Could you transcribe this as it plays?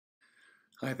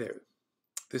Hi there,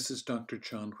 this is Dr.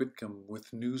 John Whitcomb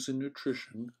with News and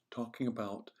Nutrition talking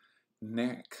about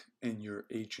NAC and your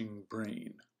aging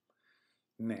brain.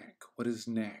 NAC, what is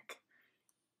NAC?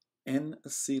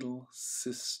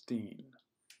 N-acetylcysteine.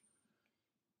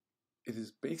 It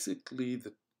is basically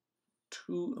the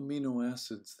two amino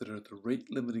acids that are the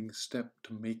rate-limiting step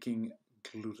to making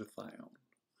glutathione.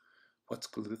 What's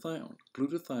glutathione?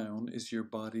 Glutathione is your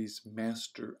body's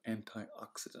master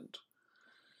antioxidant.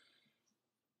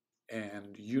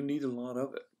 And you need a lot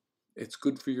of it. It's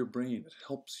good for your brain. It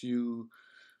helps you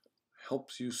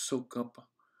soak up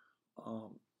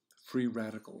free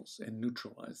radicals and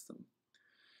neutralize them.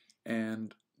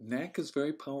 And NAC is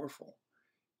very powerful.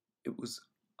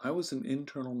 I was an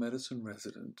internal medicine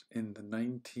resident in the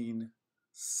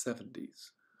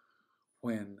 1970s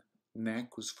when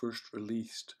NAC was first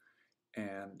released,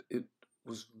 and it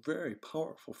was very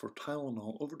powerful for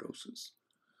Tylenol overdoses.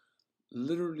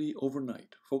 Literally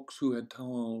overnight, folks who had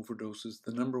Tylenol overdoses,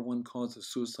 the #1 cause of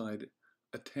suicide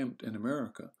attempt in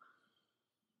America,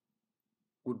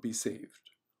 would be saved.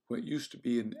 What used to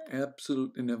be an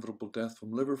absolute inevitable death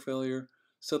from liver failure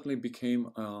suddenly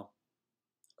became a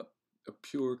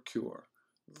pure cure.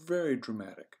 Very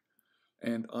dramatic.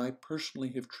 And I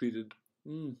personally have treated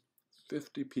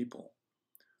 50 people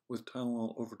with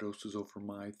Tylenol overdoses over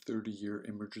my 30-year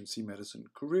emergency medicine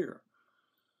career.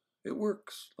 It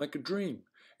works like a dream.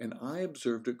 And I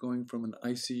observed it going from an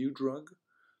ICU drug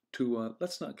to,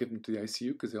 let's not get them to the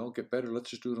ICU because they all get better,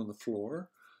 let's just do it on the floor,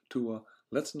 to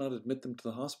let's not admit them to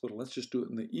the hospital, let's just do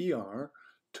it in the ER,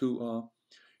 to,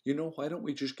 why don't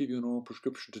we just give you an oral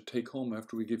prescription to take home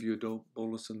after we give you a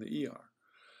bolus in the ER,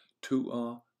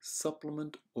 to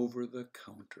supplement over the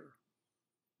counter.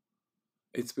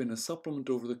 It's been a supplement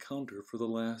over the counter for the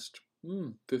last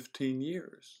 15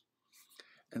 years.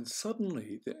 And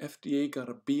suddenly the FDA got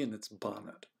a bee in its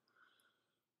bonnet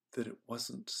that it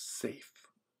wasn't safe.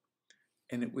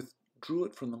 And it withdrew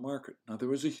it from the market. Now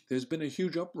there's been a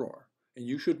huge uproar, and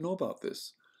you should know about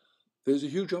this. There's a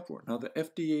huge uproar. Now the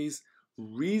FDA's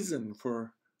reason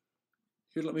for,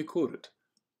 here let me quote it,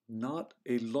 not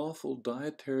a lawful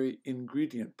dietary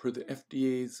ingredient per the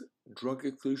FDA's drug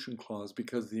exclusion clause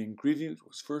because the ingredient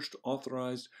was first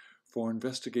authorized for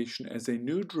investigation as a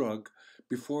new drug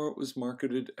before it was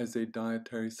marketed as a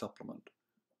dietary supplement.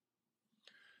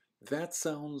 That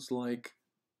sounds like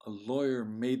a lawyer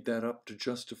made that up to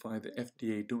justify the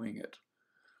FDA doing it.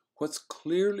 What's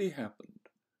clearly happened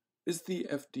is the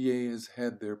FDA has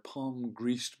had their palm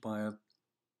greased by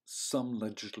some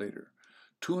legislator.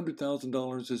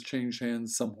 $200,000 has changed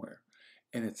hands somewhere,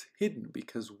 and it's hidden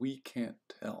because we can't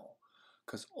tell,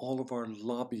 because all of our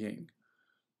lobbying,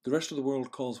 the rest of the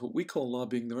world calls what we call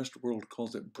lobbying, the rest of the world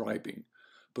calls it bribing.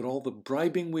 But all the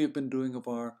bribing we have been doing of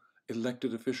our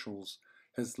elected officials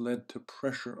has led to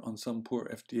pressure on some poor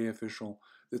FDA official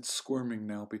that's squirming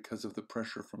now because of the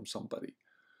pressure from somebody.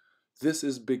 This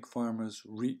is Big Pharma's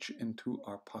reach into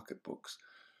our pocketbooks.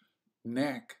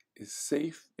 NAC is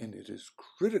safe, and it is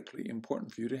critically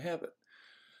important for you to have it.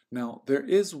 Now, there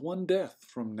is one death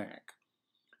from NAC.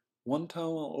 One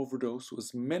Tylenol overdose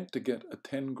was meant to get a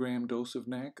 10-gram dose of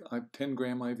NAC,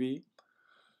 10-gram IV,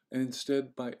 and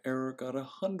instead, by error, got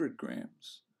 100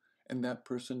 grams, and that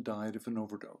person died of an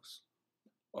overdose,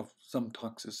 of some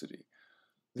toxicity.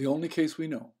 The only case we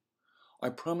know. I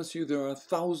promise you there are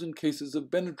 1,000 cases of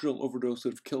Benadryl overdose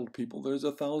that have killed people. There's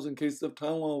 1,000 cases of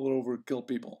Tylenol that have killed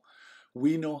people.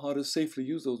 We know how to safely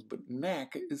use those, but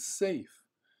NAC is safe.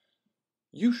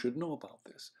 You should know about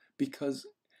this because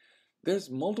there's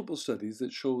multiple studies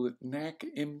that show that NAC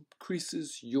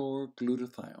increases your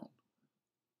glutathione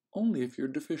only if you're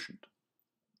deficient.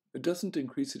 It doesn't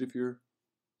increase it if you're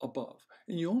above.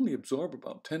 And you only absorb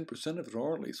about 10% of it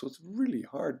orally, so it's really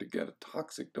hard to get a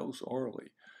toxic dose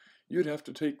orally. You'd have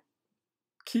to take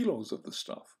kilos of the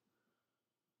stuff.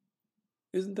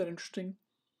 Isn't that interesting?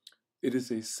 It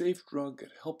is a safe drug.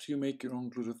 It helps you make your own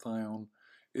glutathione.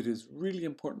 It is really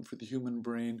important for the human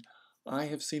brain. I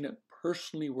have seen it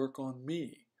personally work on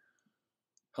me,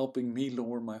 helping me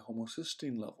lower my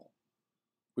homocysteine level,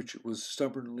 which was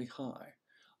stubbornly high.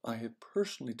 I have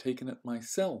personally taken it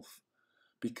myself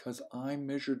because I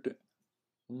measured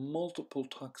multiple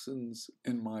toxins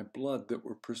in my blood that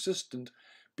were persistent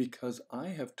because I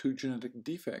have 2 genetic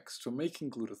defects to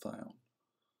making glutathione.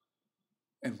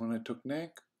 And when I took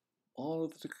NAC, all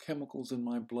of the chemicals in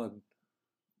my blood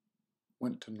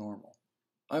went to normal.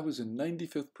 I was in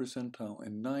 95th percentile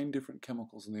in 9 different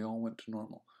chemicals, and they all went to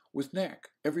normal. With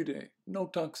NAC, every day, no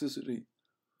toxicity,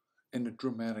 and a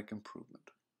dramatic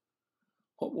improvement.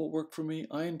 What will work for me?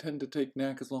 I intend to take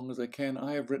NAC as long as I can.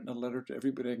 I have written a letter to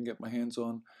everybody I can get my hands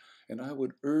on, and I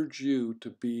would urge you to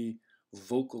be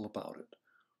vocal about it.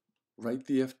 Write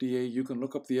the FDA. You can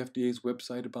look up the FDA's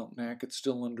website about NAC. It's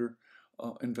still under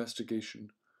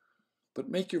investigation. But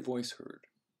make your voice heard.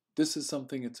 This is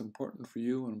something that's important for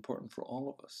you and important for all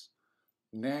of us.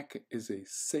 NAC is a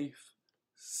safe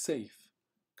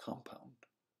compound.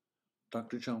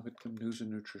 Dr. John Whitcomb, News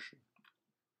and Nutrition.